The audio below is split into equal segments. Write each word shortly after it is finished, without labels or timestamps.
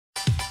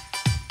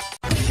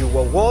You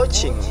are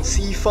watching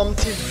cfam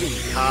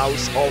TV,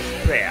 House of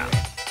Prayer.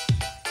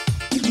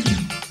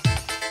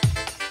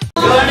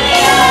 Mahali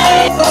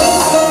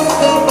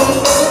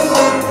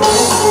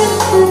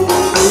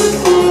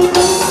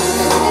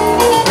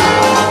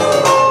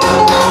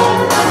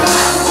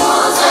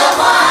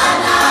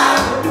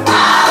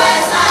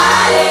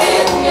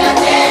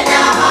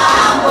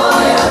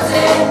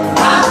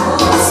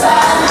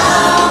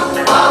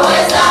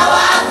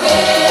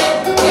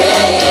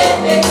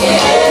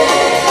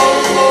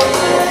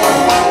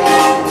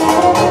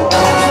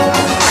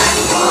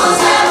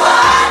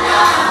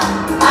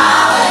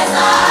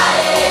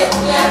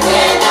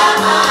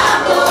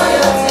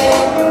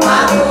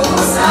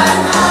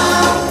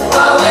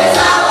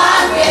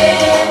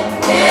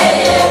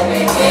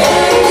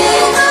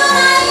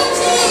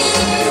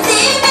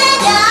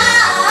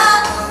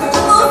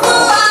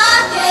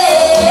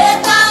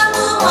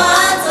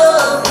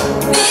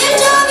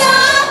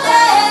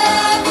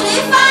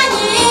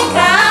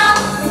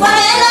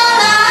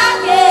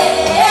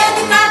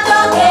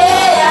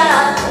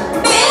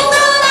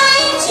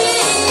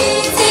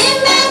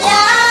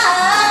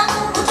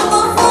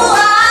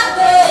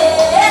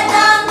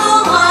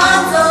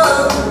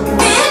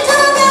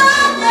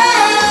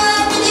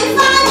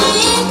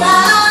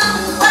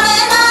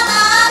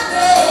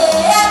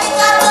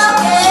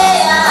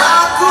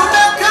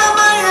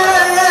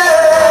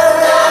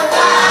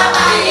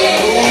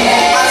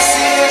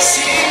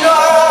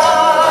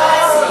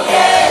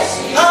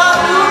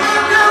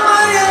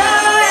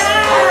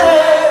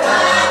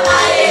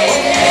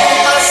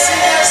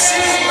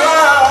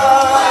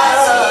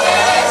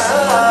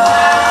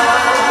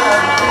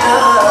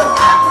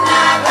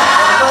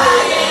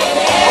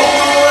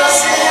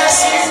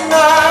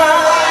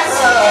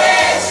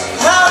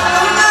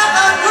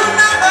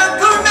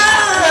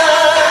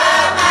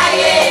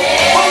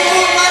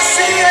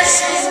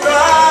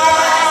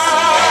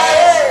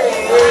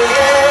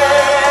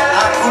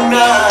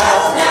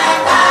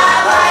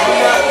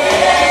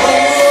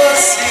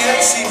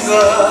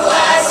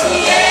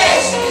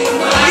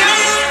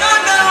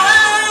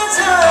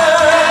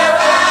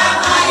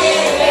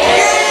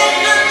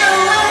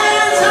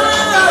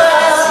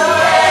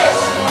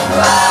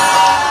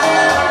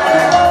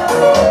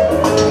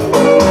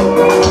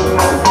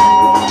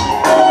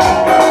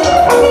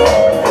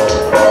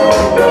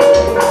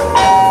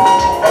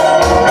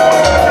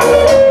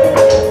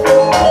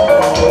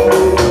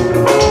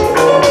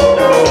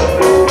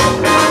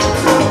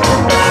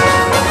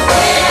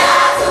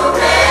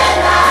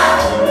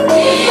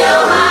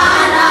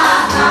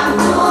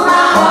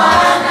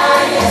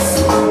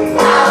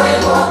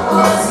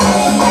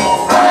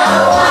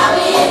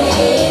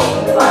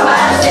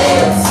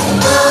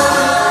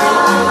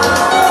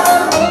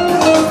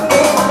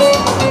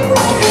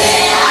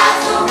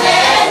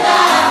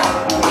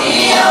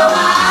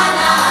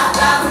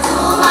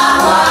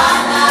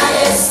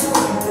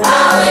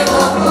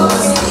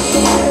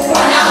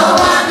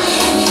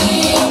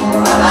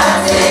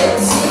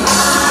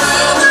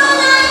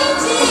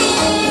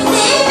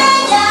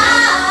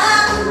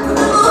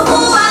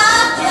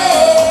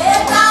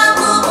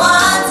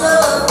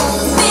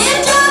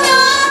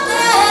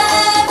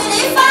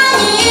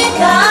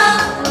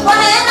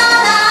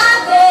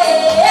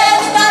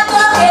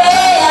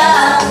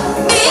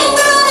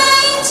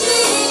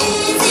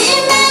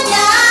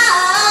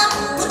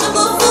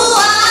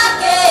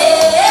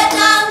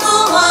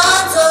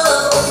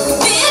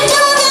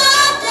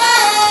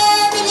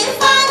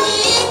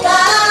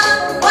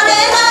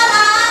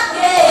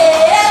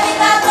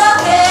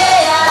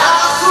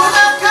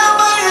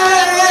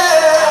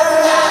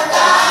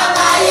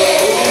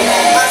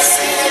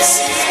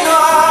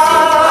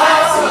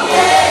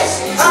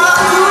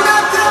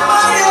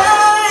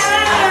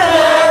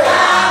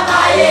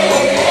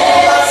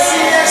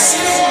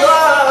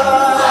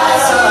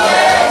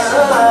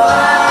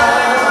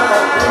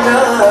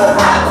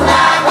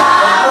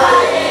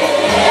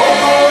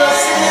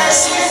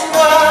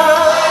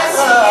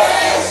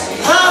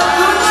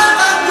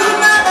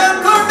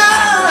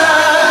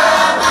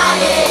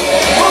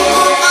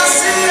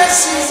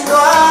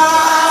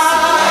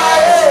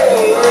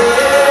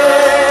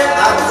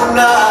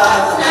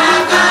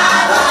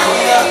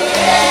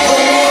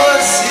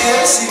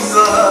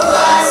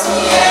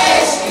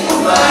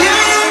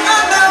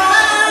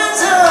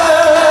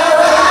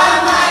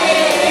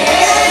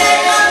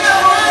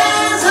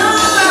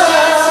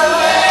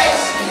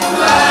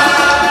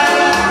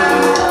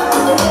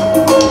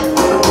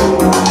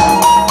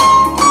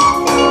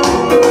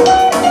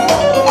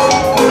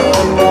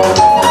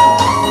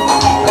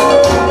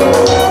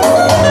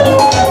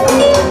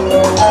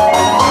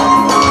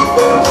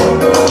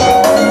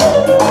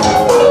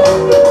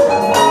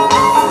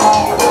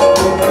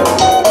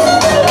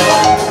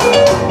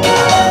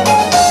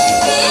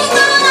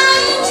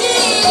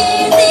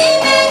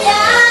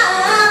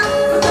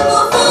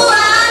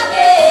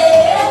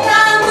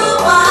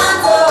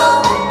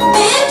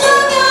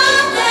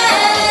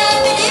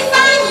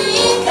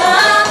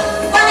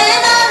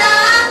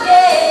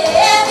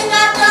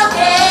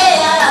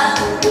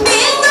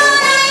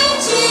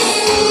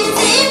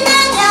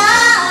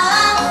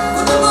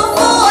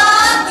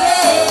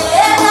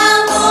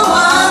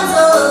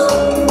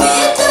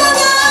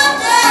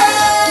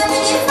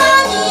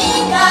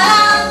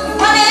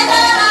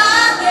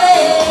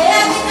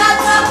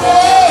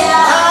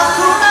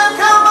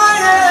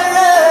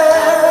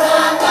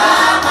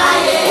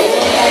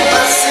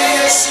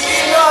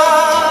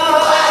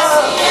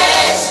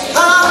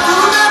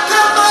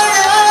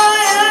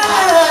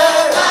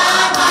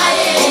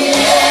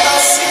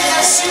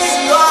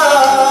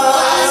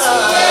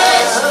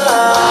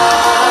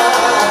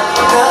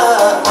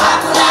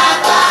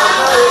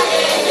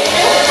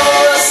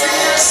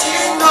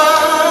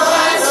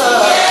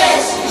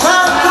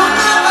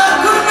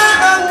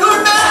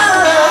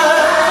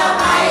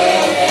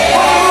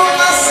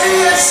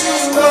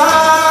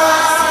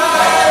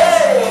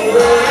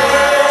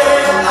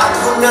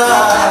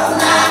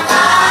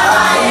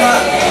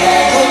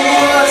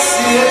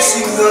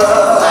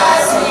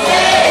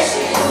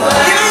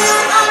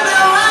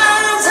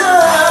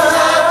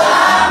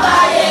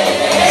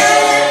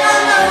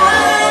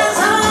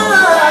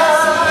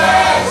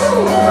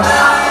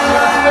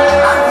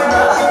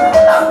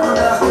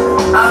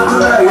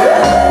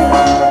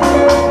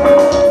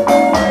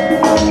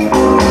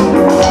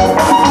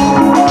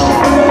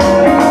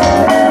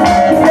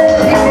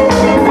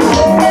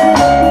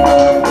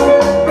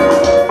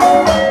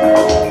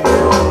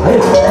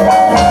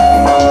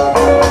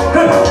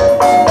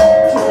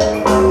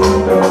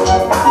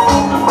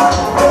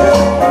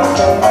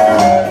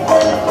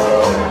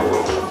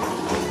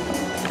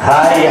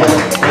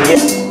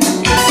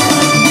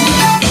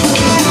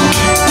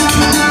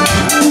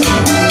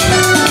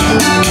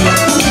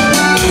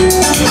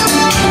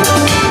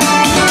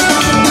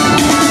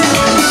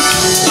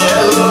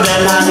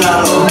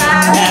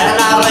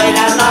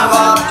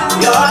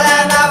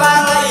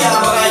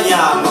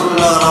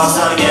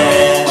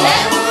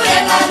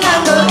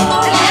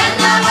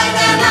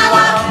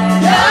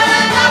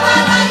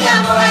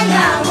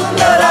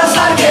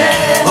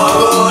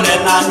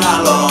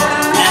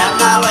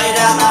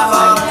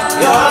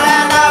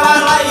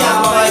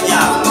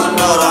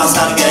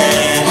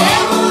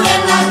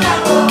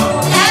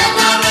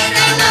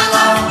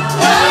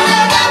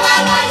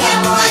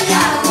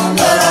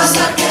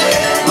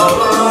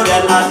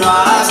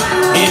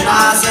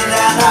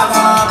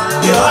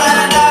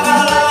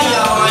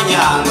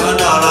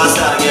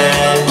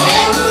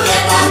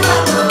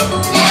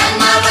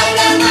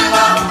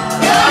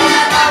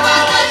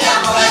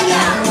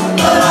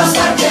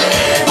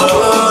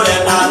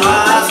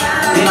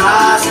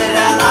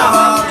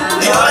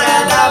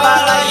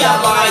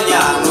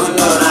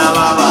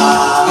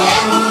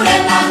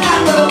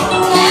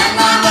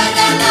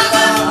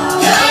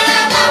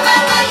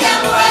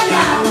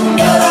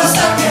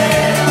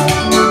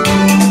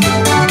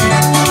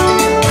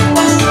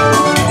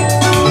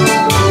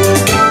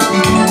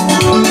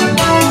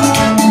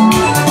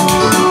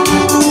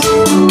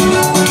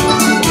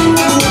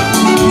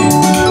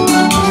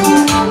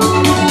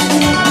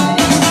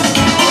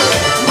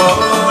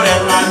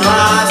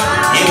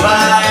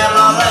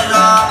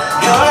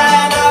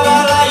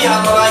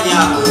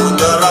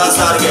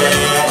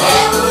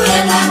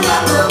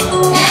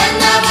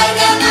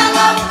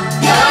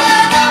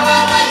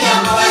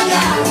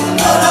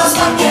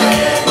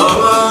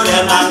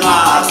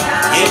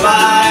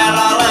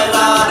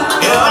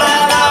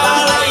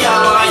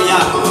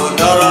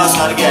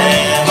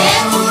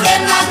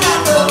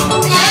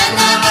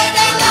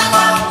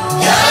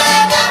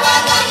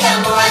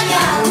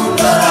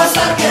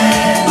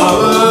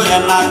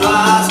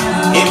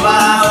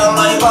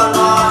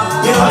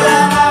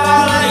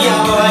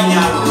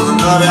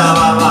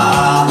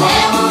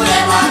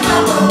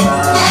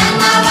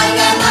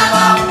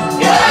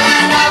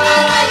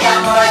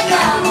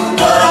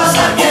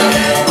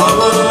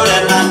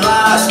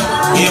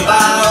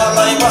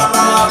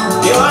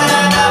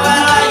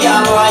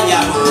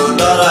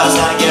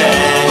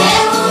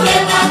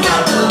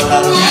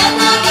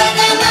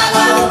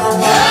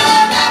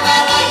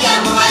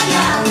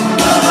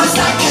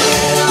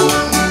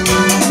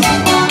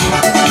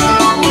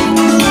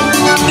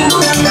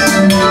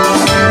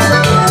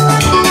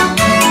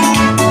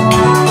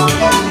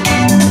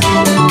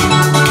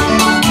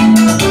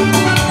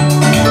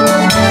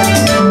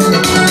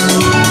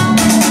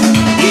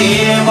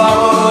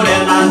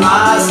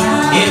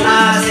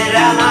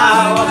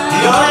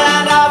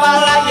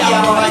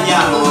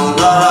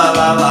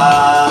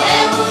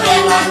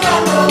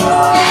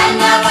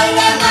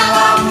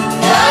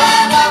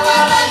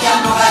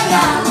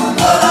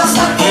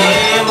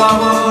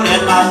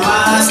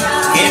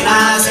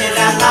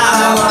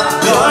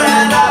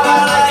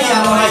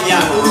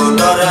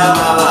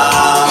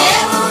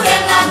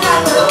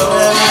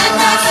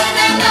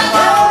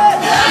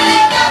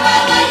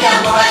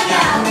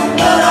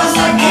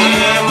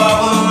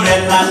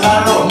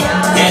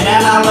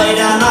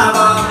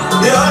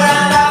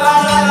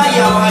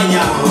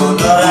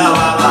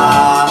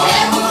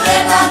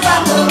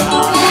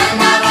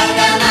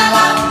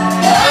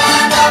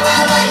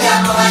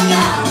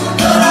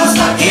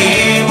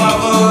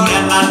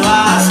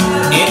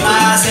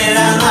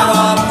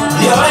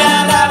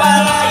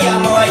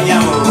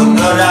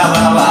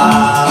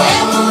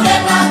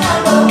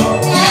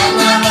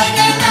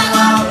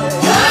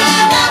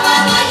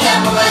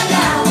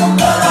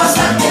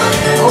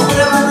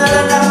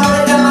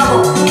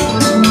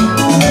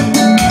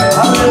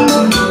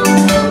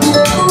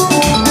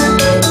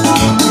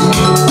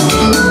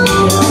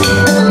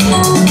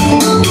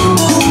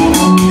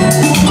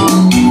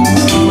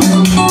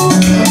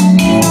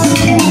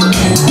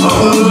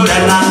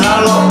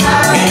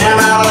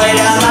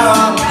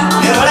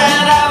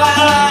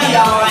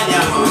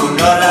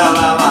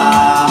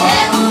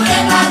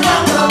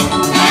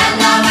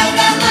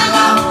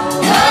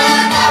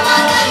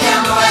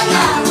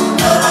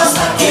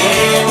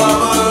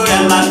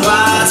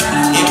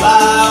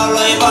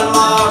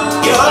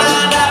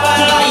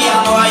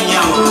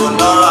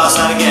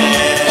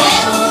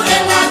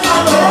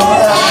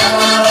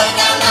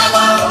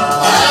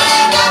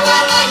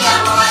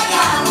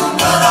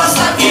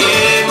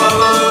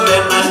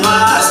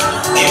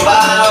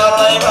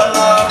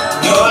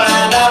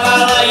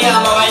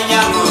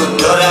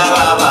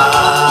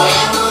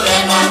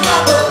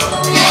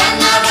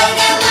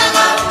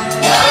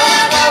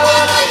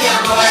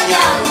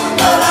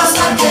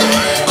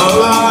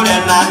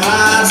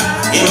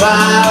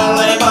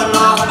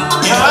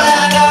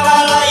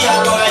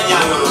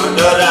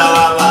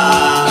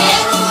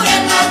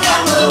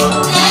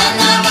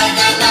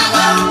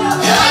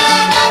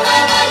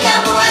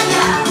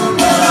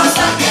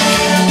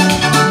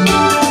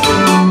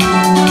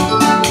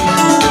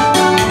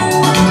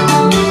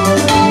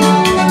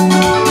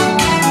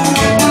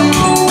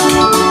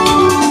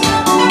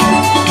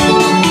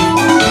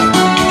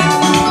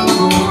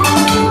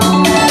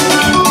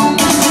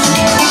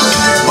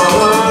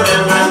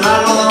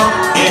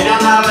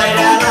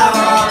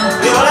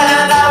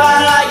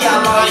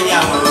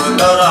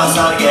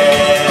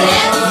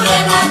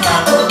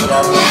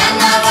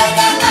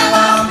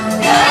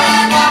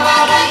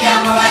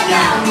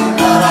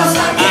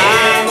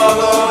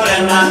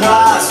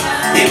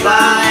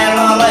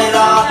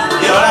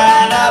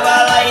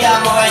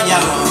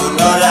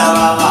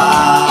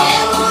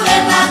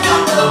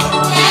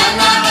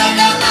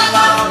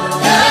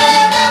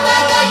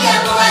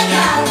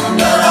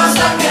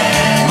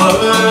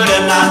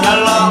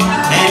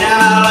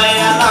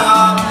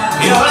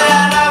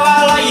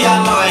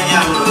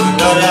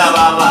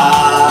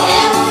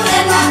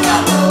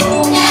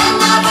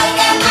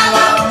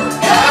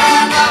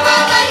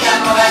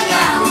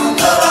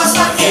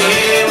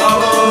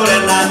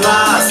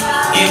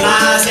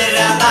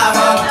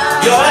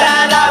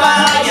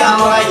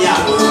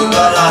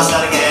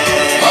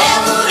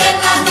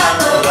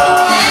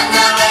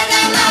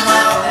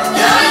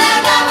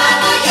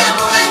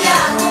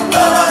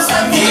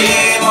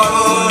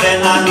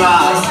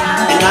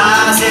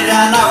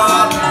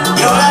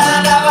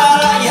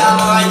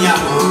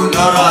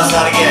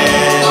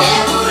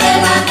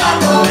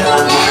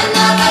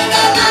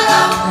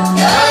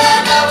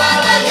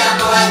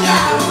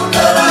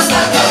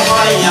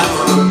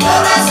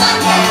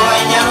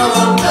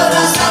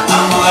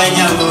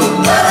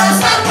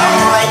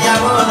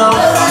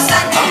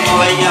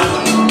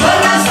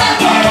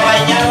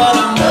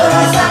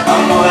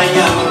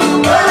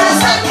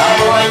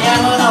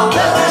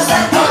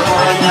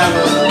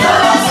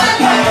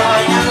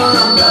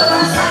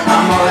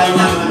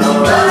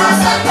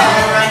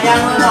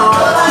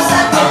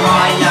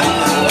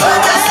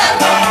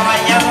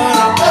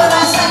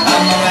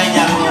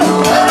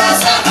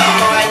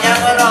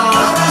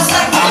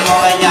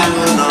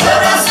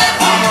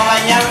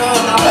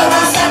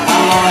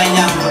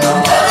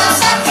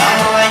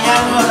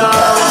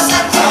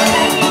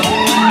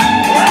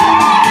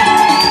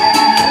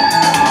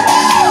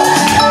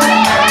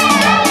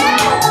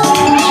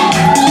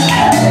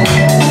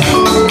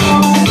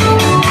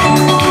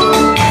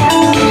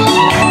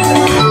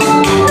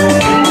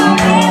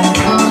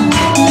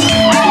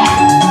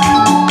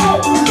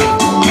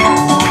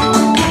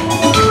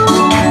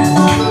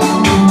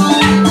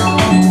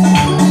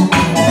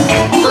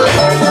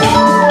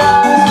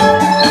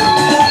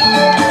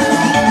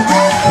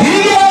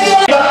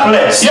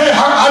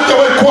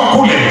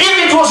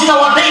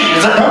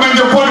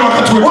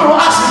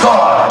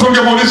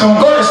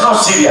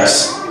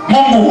serious.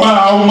 Mungu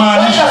Why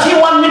does he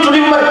want me to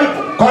live my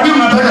people? Kwa nini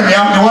unataka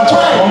niamini watu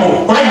wa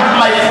Mungu? I have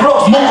my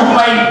flocks, I have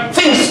my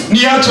things.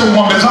 Niache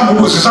ng'ombe zangu,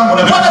 mbuzi zangu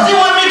na Why does he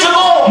want me to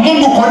go?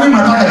 Mungu kwa nini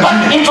unataka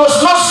niamini? But it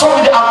was not so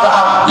with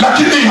Abraham.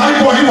 Lakini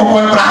haikuwa hivyo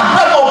kwa Abraham.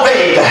 Abraham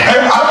obeyed.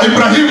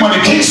 Ibrahim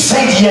alitii. He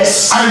said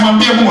yes.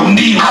 Alimwambia Mungu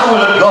ndio. I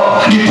will go.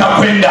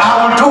 Nitakwenda. I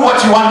will do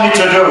what you want me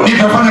to do.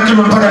 Nitafanya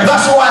kile unataka nifanye.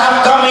 That's why I have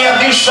come here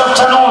this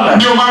afternoon.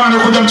 Ndio maana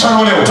nikuja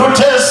mchana leo. To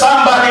tell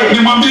somebody.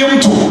 Nimwambie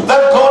mtu.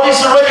 That God is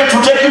ready to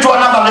take you to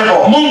another level.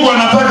 Mungu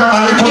anataka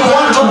He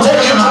wants to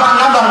take you to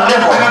another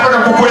level. Anataka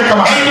kukuweka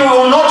mahali. And you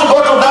will not go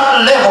to that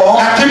level.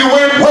 Lakini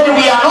when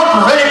we are not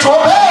ready to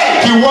obey.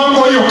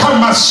 Kiwango hiyo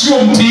kama sio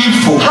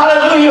mtiifu.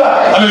 Hallelujah.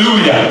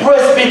 Hallelujah.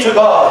 Praise be to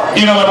God.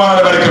 Jina la Bwana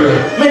libarikiwe.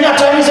 Many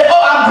times you say,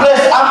 oh, I'm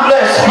blessed, I'm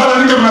blessed. Mara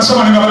nyingi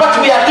tunasema nimebarikiwa.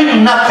 But we are doing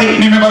nothing.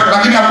 Nimebarikiwa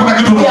lakini hakuna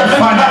kitu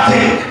umefanya.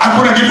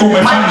 Hakuna kitu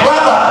umefanya. My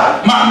brother,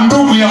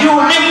 ndugu yangu,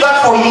 you live that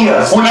for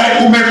years.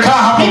 Umekaa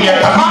hapo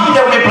miaka mingi.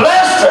 They will be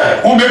blessed.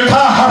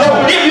 Umekaa hapo. They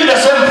will leave you the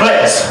same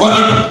place.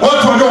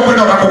 Watu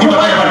waliokwenda wakakukuta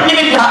pale.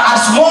 A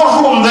small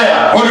room there.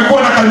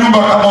 Walikuwa na kanyumba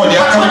kamoja.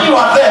 But when you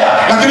are there,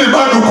 lakini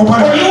bado uko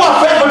pale. When you are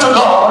faithful to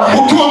God,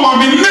 ukiwa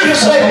mwaminifu, you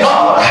say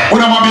God,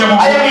 unamwambia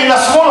Mungu, I am in a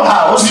small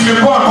house.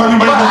 Nimekuwa kwa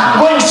nyumba yangu. I'm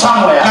going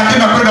somewhere. Lakini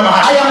nakwenda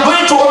mahali. I am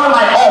going to own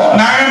my own.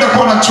 Naenda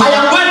kuona chumba. I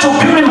am going to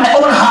build my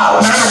own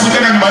house. Naenda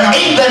kujenga nyumba yangu.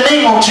 In the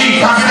name of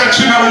Jesus. Katika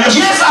jina la Yesu.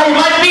 Yes, I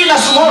might be in a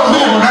small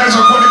room. Naweza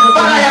kuwa niko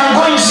but I am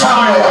going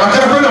somewhere.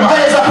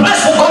 There is a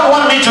place for God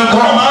want me to go.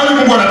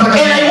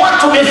 And I want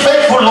to be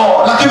faithful,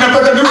 Lord.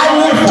 I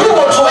will do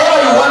whatsoever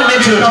you want me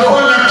to do.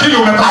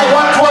 I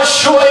want to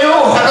assure you,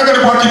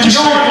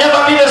 you will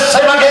never be the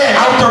same again.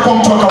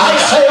 I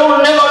say you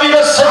will never be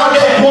the same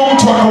again.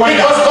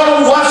 Because God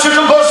wants you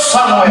to go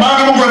somewhere.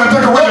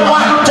 God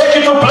wants to take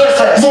you to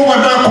places.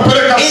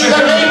 In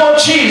the name of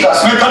Jesus.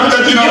 You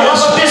have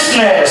a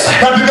business. The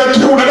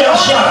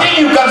only thing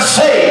you can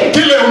say,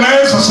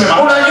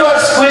 unajua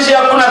siku hizi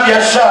hakuna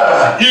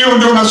biashara.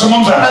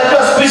 Unajua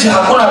siku hizi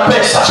hakuna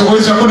pesa.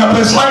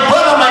 My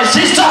brother, my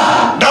sister,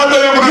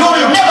 you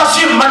will never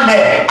see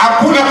money.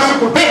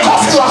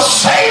 Because you are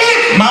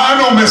saying,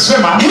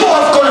 you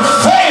have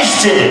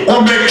confessed it,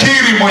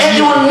 and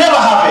you will never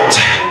have it.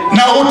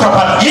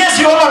 Yes,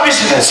 you have a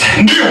business.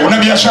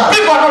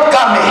 People are not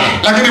coming.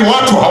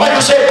 But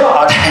you say,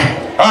 God,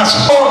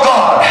 oh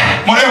God,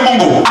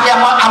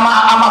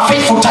 I'm a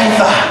faithful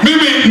tither.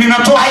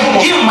 I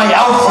give my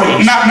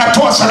offering. I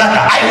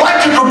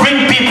want you to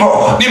bring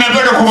people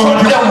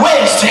from the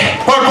west,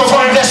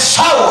 from the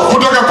south.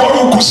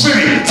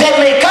 They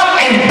may come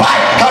and buy.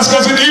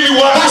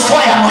 That's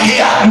why I'm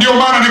here.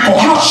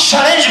 You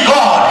challenge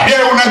God.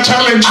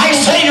 I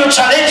say you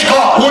challenge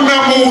God.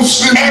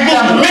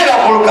 And the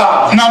miracle will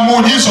come.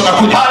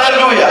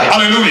 Hallelujah.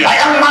 A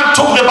young man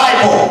took the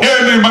Bible.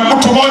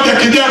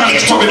 He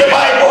took the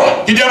Bible.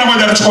 And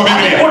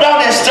he put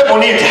down a step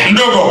on it.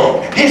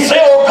 He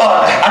said, oh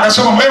God,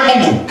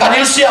 can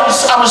you see I'm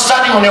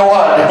standing on your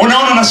word? I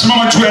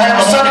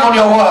am standing on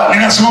your word.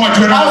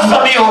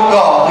 Answer me, oh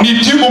God.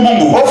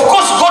 Of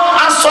course, God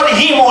answered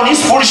him on his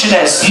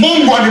foolishness. He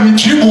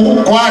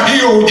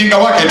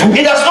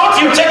does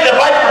not, you take the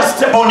Bible and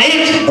step on it.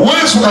 He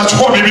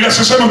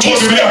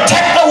said,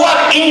 take the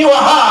word in your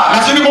heart.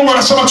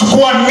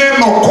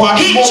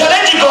 He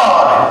challenged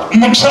God.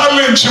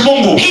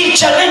 He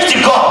challenged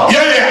God.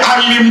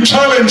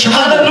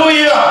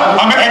 Hallelujah.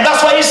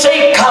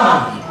 say come.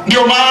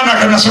 Ndio maana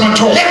kanasema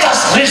njoo. Let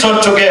us reason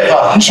together.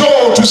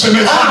 Njoo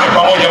tusemezane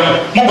pamoja.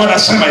 Mungu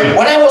anasema hivyo.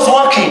 When I was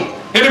working,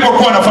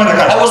 nilipokuwa nafanya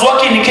kazi. I was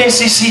working in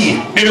KCC.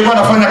 Nilikuwa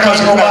nafanya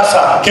kazi Mombasa.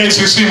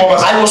 KCC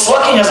Mombasa. I was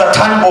working as a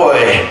turn boy.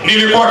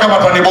 Nilikuwa kama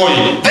turn boy.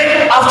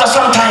 Then after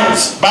some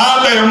times,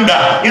 baada ya muda,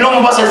 you know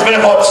Mombasa is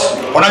very hot.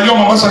 Unajua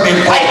Mombasa ni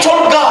I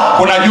told God,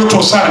 kuna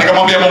joto sana.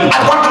 Nikamwambia Mungu,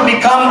 I want to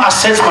become a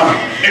salesman.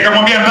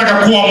 Nikamwambia nataka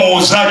kuwa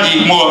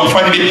muuzaji,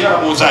 mfanya biashara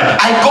muuzaji.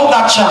 I got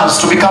that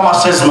chance to become a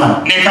salesman.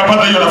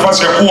 Nikapata hiyo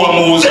nafasi ya kuwa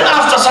muuzaji. Then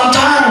after some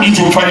time,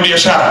 mtu mfanya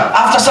biashara.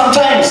 After some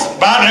times,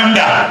 baada ya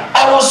muda,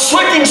 I was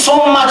sweating so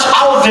much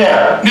out there.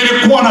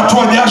 Nilikuwa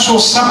natoa jasho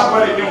sana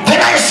pale.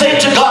 Then I said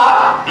to God,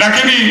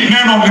 lakini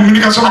neno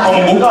nikasema kwa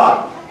Mungu,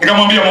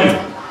 nikamwambia Mungu,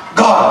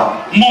 God,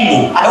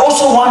 Mungu, I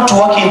also want to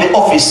work in the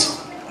office.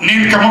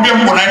 Nikamwambia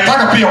Mungu,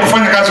 nataka pia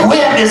kufanya kazi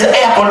where there's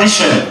air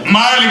condition,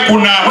 mahali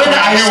kuna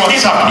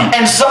hewa safi,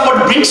 and somebody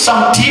brings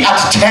some tea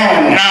at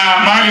 10, na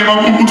mahali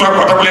ambapo mtu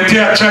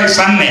atakuletea chai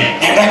saa 4,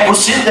 and I could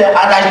sit there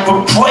and I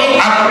could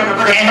pray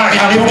and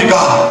I believe to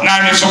God. Na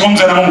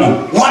nizungumze na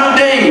Mungu. One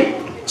day,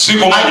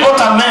 I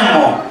got a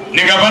memo.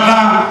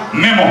 Nikapata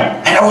memo.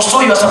 And I was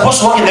told you are supposed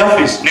to work in the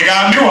office.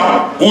 Nikaambiwa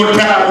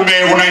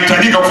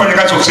unahitajika kufanya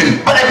kazi ofisini.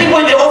 But the people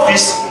in the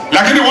office,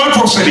 lakini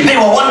watu ofisini, they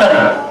were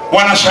wondering,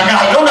 wanashangaa,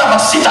 I don't have a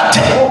seat at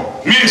table.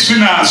 Mimi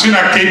sina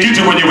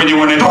kiti kwenye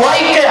mwenendo. Do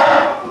I care?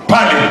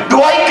 Pale. Do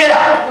I care?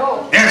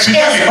 Yes,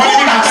 sijali.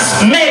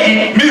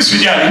 Mimi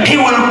sijali. He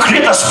will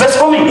create a space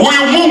for me.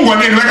 Huyu Mungu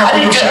aliyeweka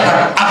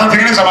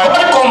atatengeneza mahali.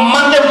 God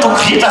commanded him to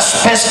create a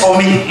space for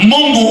me.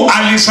 Mungu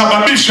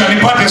alisababisha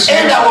nipate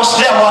sehemu. And I was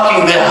there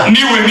working there.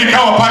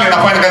 Nikawa pale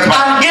nafanya kazi.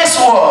 And guess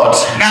what?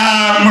 Na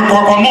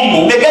kwa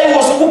Mungu, the guy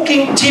was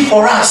cooking tea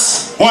for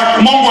us.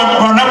 Mungu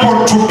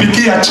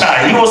anapotupikia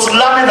chai, he was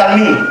learning than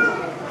me.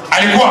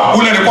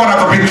 Alikuwa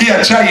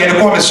anatupikia chai,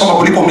 alikuwa amesoma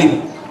kuliko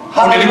mimi.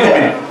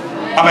 Hallelujah.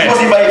 Amen.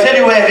 Because if I tell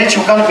you where I reach,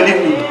 you can't believe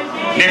me.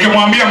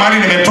 Nikimwambia mahali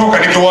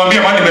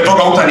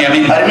nimetoka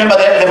hutaniamini. I remember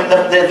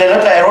the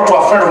letter I wrote to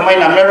a friend of mine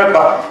in America.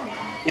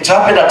 It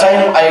happened a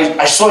time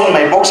I saw in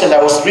my box and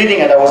I was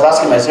reading and I was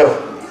asking myself,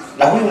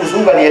 na huyu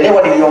mzungu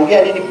alielewa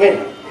niliongea nini kweli?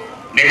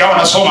 Nikawa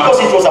nasoma.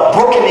 Because it was a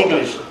broken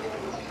English.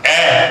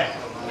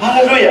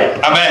 Hallelujah.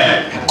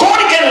 Amen. God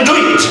can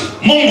do it.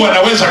 Mungu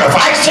anaweza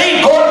kufanya. I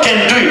say God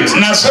can do it.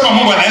 Nasema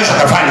Mungu anaweza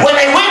kufanya. When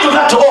I went to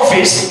that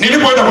office,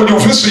 nilipoenda kwenye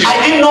ofisi,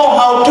 I didn't know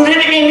how to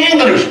read in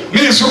English.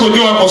 Mimi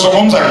sikujua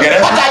kuzungumza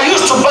Kiingereza. But I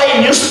used to buy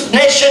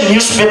Nation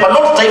newspaper,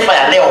 not Taifa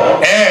ya leo.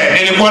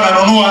 Nilikuwa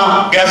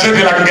nanunua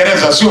gazeti la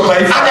Kiingereza, sio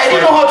Taifa. And I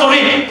didn't know how to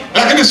read.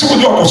 Lakini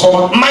sikujua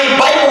kusoma. My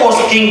Bible was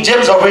King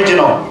James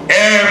original.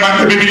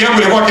 Biblia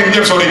yangu ilikuwa King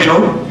James original.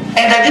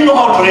 And I didn't know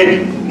how to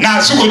read.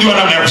 Na sikujua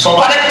namna ya kusoma.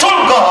 But I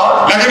told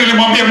God, lakini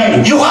nilimwambia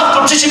Mungu, you have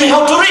to teach me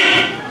how to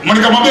read.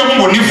 Nikamwambia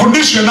Mungu,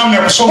 nifundishe namna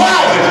ya kusoma.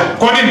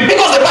 Kwa nini?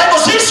 Because the Bible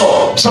says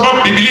so.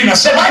 Sababu Biblia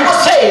inasema. The Bible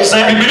says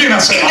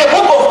in the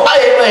book of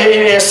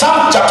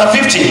Psalm chapter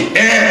 50,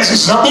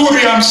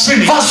 Zaburi ya 50,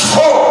 verse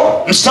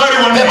 4, mstari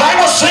wa 4, the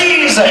Bible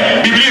says,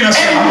 Biblia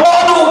inasema, and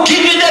God will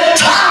give you the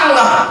tongue,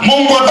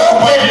 Mungu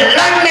atakupatia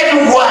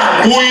learned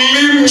one,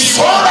 ulimi,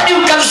 so that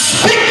you can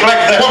speak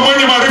like them. Kwa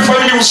mwenye maarifa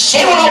ili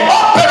usome. He will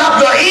open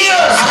up your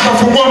ears,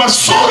 atafungua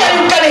masikio, so that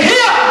you can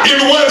hear,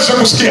 ili uweze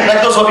kusikia.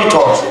 like those who be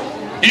taught.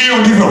 Hiyo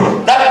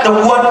ndivyo. That the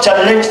word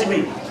challenged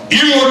me.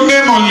 Hiyo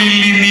neno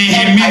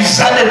lilinihimiza. I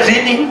started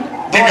reading.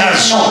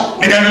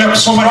 Nikaendelea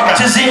kusoma,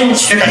 practicing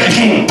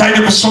speaking.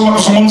 Taidi kusoma,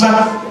 kuzungumza.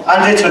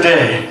 Until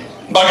today,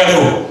 mpaka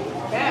leo,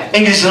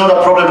 English is not a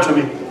problem to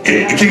me.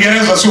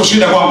 Kiingereza sio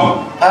shida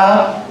kwangu.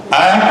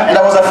 And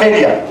I was a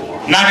failure.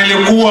 Na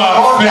nilikuwa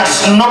God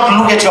does not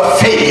look at your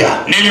failure.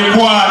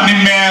 Nilikuwa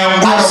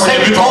nimeanguka kwenye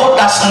vitu. God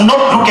does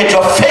not look at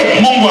your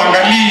failure. Mungu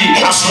angalii,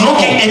 He's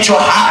looking at your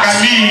heart.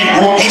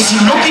 He's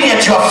looking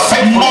at your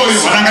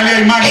faithfulness. Anaangalia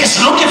imani. He's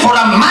looking for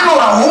a man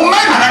or a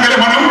woman. Anaangalia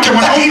mwanamke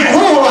mwanaume. Who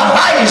will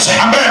arise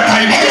ambaye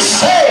atainuka and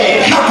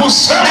say, na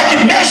kusema, like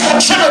it makes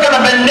the children of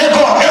Abednego,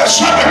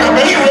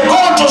 we will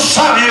go to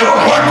serve you.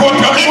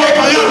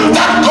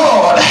 That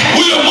God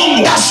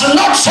does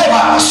not save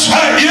us.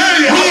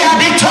 We are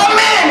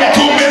determined.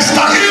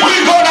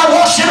 We're going to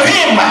worship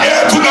Him.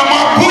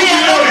 We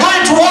are not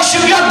going to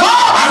worship your God.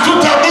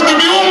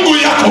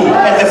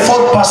 And the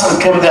fourth person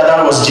came there,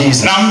 that was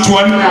Jesus.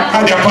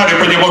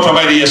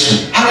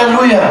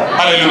 Hallelujah.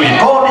 Hallelujah.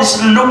 God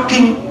is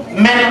looking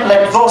men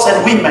like those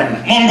and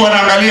women. Mungu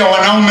anaangalia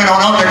wanaume na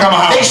wanawake kama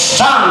hao. They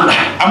stand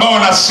ambao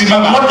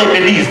wanasimama what they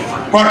believe.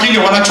 Kwa kile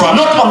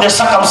wanachoamini. Not on the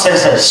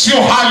circumstances. Sio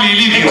hali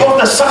ilivyo.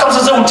 Because the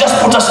circumstances will just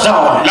put us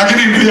down.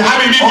 Lakini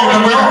hali ilivyo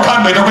itakuweka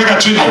kando, itakuweka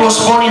chini. I was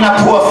born in a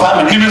poor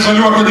family.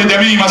 Nimezaliwa kwenye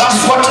jamii maskini.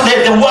 That's what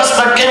the words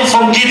that came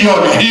from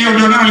Gideon. Hiyo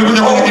ndio neno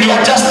lilikuja kwa Gideon. We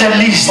are just the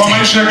least. Kwa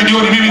maisha ya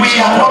Gideon mimi.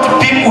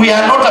 We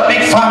are not a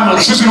big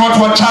family. Sisi ni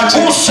watu wachache.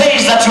 Who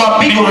says that you are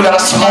big or you are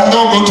small?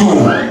 Ndogo tu.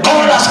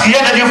 God has has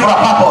created you for a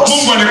purpose.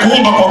 Mungu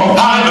alikuumba kwa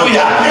mpango.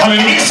 Hallelujah. And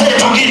he said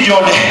to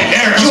Gideon,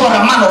 you are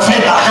a man of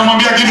favor.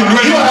 Akamwambia Gideon,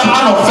 You are a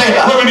man of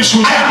favor. wewe ni I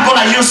shujaa. am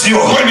going to use you.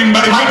 Wewe ni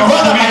mbarikiwa. My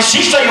brother, my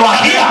sister, you are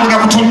here.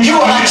 Unakutumia.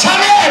 You are a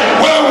channel.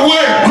 Wewe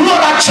You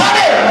are a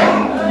channel.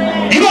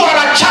 You are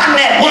a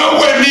channel.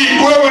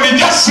 wewe ni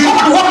jasiri.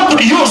 God wants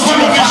to use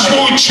Wewe your ni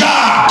family.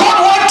 shujaa. God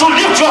wants to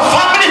lift your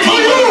family to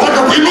you.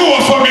 Nataka kuinua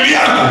familia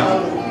yako.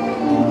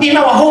 In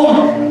our home,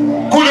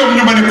 Kule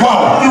nyumbani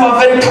kwao we were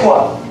very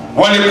poor.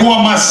 walikuwa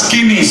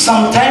maskini.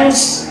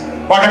 Sometimes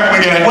Wakati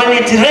mwingine when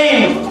it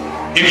rained,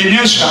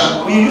 ikinyesha,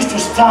 we used to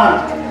stand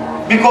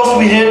because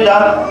we had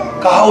that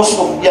house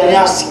of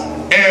Yanyasi.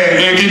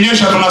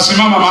 ikinyesha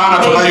tunasimama maana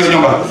tuna hiyo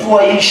nyumba.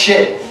 For a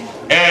shed.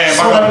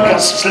 So that we can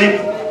sleep.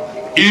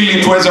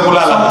 Ili tuweze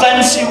kulala.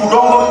 Sometimes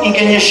udongo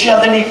ingenyeshia,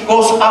 then it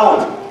goes out.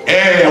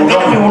 And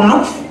then we will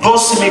look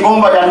those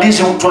migomba ya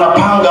ndizi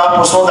tunapanga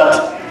hapo so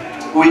that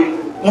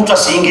mtu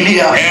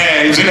asiingilia.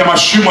 Zile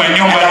mashimo ya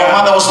nyumba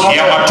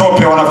ya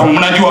matope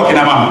mnajua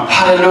kina mama.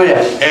 Hallelujah.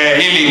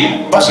 Ili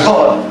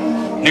God,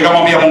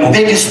 nikamwambia Mungu,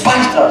 they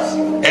despised us.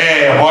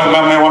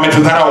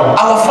 wametudharau.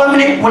 Our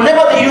family,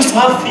 whenever they used to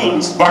have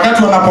things,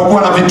 Wakati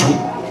wanapokuwa na vitu,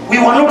 we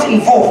were not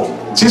involved.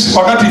 sisi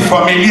wakati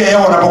familia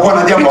yao wanapokuwa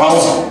na jambo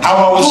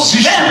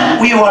hawahusishi,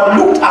 we were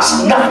looked as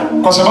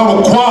nothing. Kwa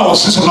sababu kwao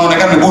sisi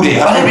tunaonekana bure.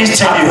 Let me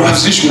tell you,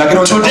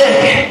 lakini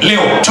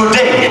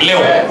today,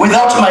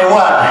 without my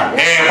word,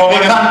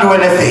 we can't do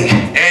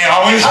anything.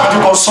 You have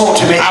to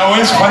consult me.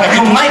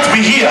 You might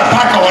be here.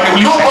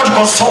 Nobody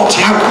consult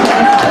you.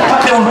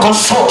 But they will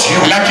consult you.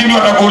 Lakini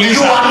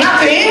watakuuliza, you are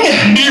nothing.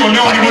 Ndio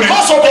leo ni bure.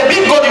 Because of the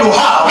big God you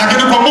have,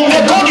 lakini kwa Mungu,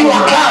 the God you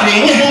are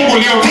carrying,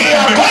 they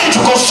are going to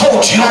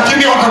consult you.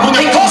 Lakini watakuja,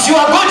 because you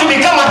are going to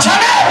become a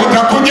channel.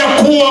 Utakuja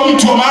kuwa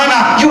mtu wa maana.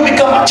 You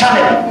become a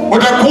channel.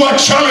 Utakuwa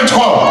challenge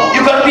kwao.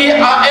 You can be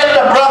an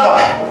elder brother.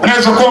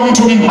 Unaweza kuwa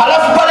mtu.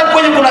 Alafu pale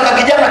kwenye kuna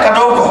kakijana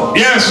kadogo.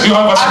 Yes, you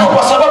have a small.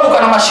 Kwa sababu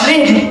kana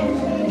mashilingi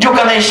ndio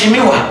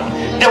kanaheshimiwa.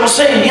 They will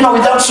say,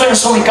 without so and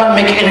so we can't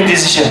make any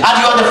decision. And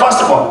you are the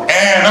first one.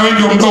 Na wewe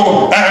ndio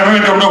mdogo. Wewe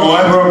ndio mdogo.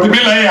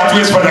 Bila yeye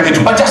hatuwezi fanya kitu.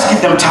 But just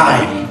give them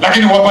time.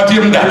 Lakini wapatie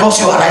muda.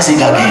 Because you are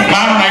rising again.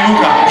 Maana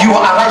unainuka. You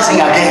are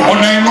rising again.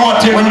 Unainua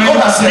tena. When God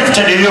has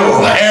lifted you,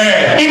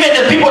 even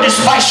the people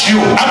despise you.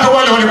 Hata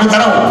wale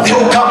walikudharau, they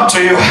will come to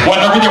you.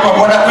 Watakuja kwa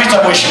wanakuita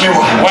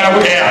mheshimiwa.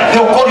 They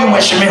will call you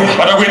mheshimiwa.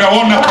 Watakuita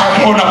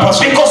ona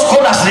pastor. Because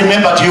God has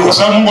remembered you. Kwa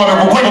sababu Mungu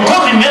amekukumbuka. When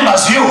God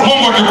remembers you,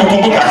 Mungu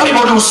akikukumbuka,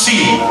 everybody will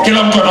see.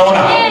 Kila mtu anaona.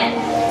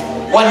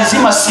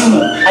 Walizima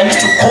simu. I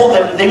used to call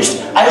them.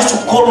 I used to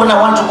call when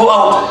I want to go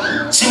out.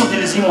 Simu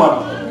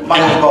zilizimwa. My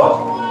God.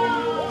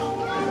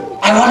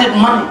 I wanted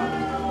money.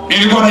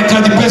 Nilikuwa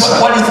nahitaji pesa.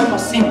 Walizima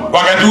simu.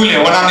 Wakati ule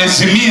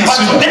wananizimia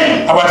simu.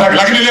 Hawataki.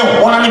 Lakini leo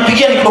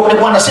wananipigia kidogo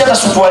bwana, si hata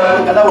sufuari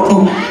kadao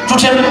tu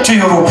to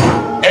Europe.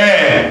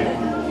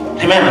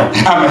 Remember,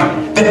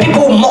 amen. The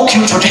people who mock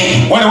you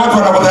today, wale watu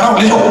wanakudharau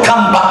leo,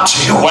 come back to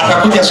you.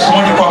 Watakuja siku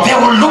moja kwako. They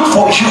will look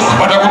for you.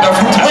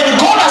 Watakutafuta. When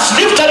God has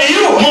lifted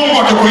you,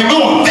 Mungu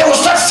akikuinua, they will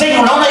start saying,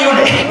 unaona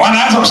yule?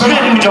 Wanaanza kusema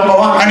ni mjomba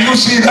wangu. And you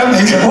see that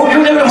is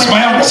yule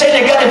mwenye say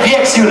the guy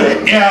VX yule.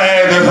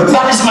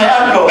 That is my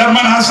uncle. That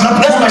man has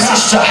not. That's my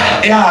sister.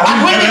 Yeah.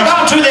 And when they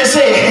come to you, they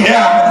say,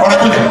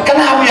 wanakuja. Can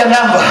I have your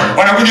number?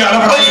 Wanakuja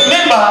alafu. But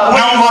remember,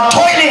 when you are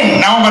toiling,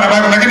 naomba namba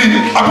yako,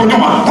 lakini hapo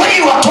nyuma, when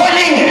you are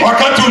toiling,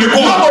 wakati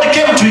ulikuwa, nobody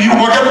came to you.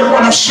 Wakati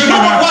wanashinda,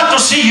 nobody want to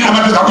see you.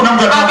 Hakuna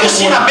mtu Have you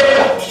seen a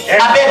beggar?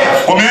 A beggar.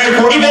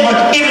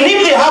 Even if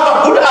they have a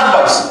good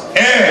advice,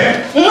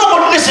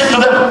 nobody listen to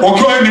them.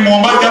 Ukiwa ni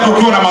muombaji, hata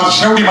ukiwa na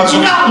mashauri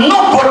mazuri,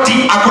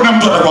 nobody. Hakuna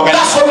mtu atakuangalia.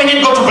 That's why we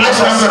need God to bless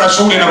us.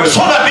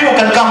 So that people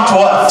can come to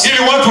us. Ili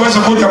watu waweze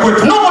kuja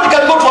kwetu. Nobody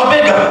can go to a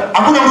beggar.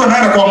 Hakuna mtu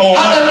anaenda kwa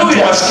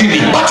muombaji maskini.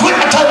 But when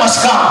the time has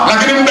come,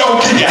 lakini muda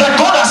ukija, that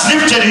God has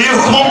lifted you,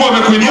 Mungu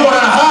amekuinua, you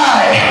are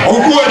high.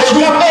 Ukuwe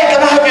juu.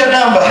 Can I have your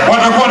number?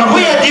 Watakuwa na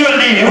where do you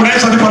live?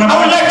 Unaweza nipa namba. I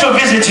would like to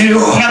visit you.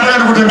 Nataka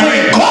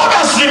nikutembelea. God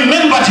has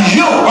remembered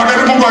you.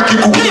 Wakati Mungu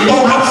akikukumbuka,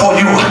 people look for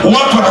you.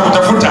 Watu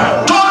watakutafuta.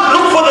 Don't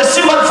look for the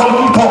sympathy from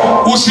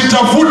people.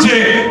 Usitafute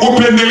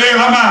upendeleo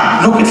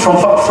ama look it from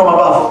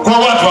above. Kwa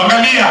watu,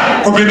 angalia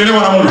kupendelewa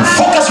na Mungu.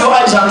 Focus your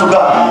eyes unto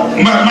God.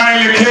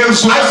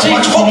 Maelekezo. I say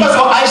focus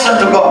your eyes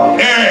unto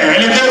God.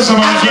 Elekezo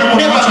macho yako.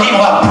 Never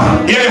give up.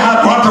 Yeye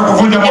hata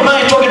kuvunja moyo. Am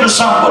I talking to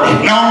somebody?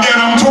 Naongea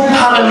na mtu.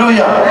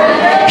 Hallelujah.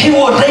 He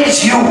will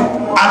raise you.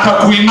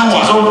 Atakuinua.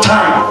 At his own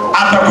time.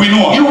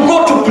 Atakuinua. You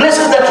go to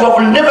places that you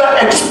have never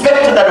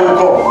expected that you will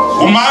go.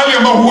 Mahali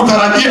ambapo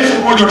hutarajia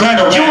moja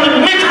utaenda. You will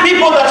meet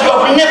people that you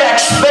have never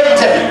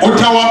expected.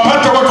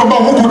 Utawapata watu ambao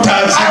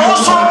hukutazamia. I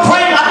also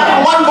pray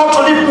and want God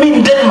to lift me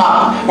in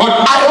Denmark.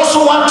 I also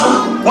want to,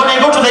 when I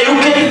go to the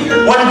UK,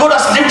 when God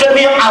has lifted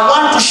me, I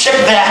want to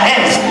shake their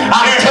hands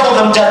and tell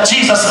them that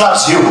Jesus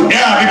loves you.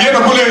 Nikienda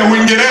kule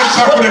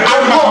Uingereza, kule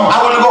Denmark, I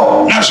will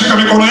go. Nashika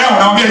mikono yao,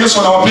 naambia Yesu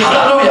anawapenda.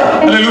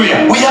 Hallelujah.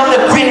 We have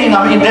the Queen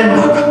in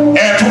Denmark.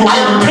 I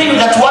am praying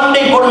that one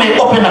day God may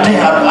open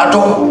a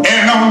door.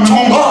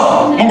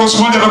 Mungu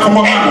siku moja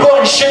atafungua mlango. And go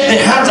and shake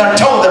their hands and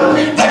tell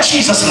them that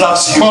Jesus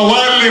loves you. Kwa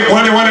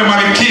wale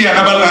malkia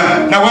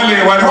na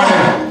wale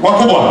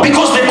wakubwa.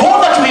 Because the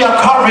God that we are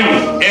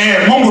carrying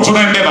Mungu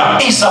tunayembeba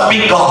is a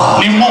big God.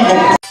 Ni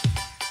Mungu.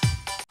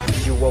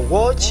 You are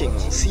watching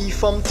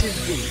CFam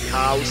TV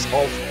House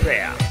of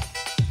Prayer.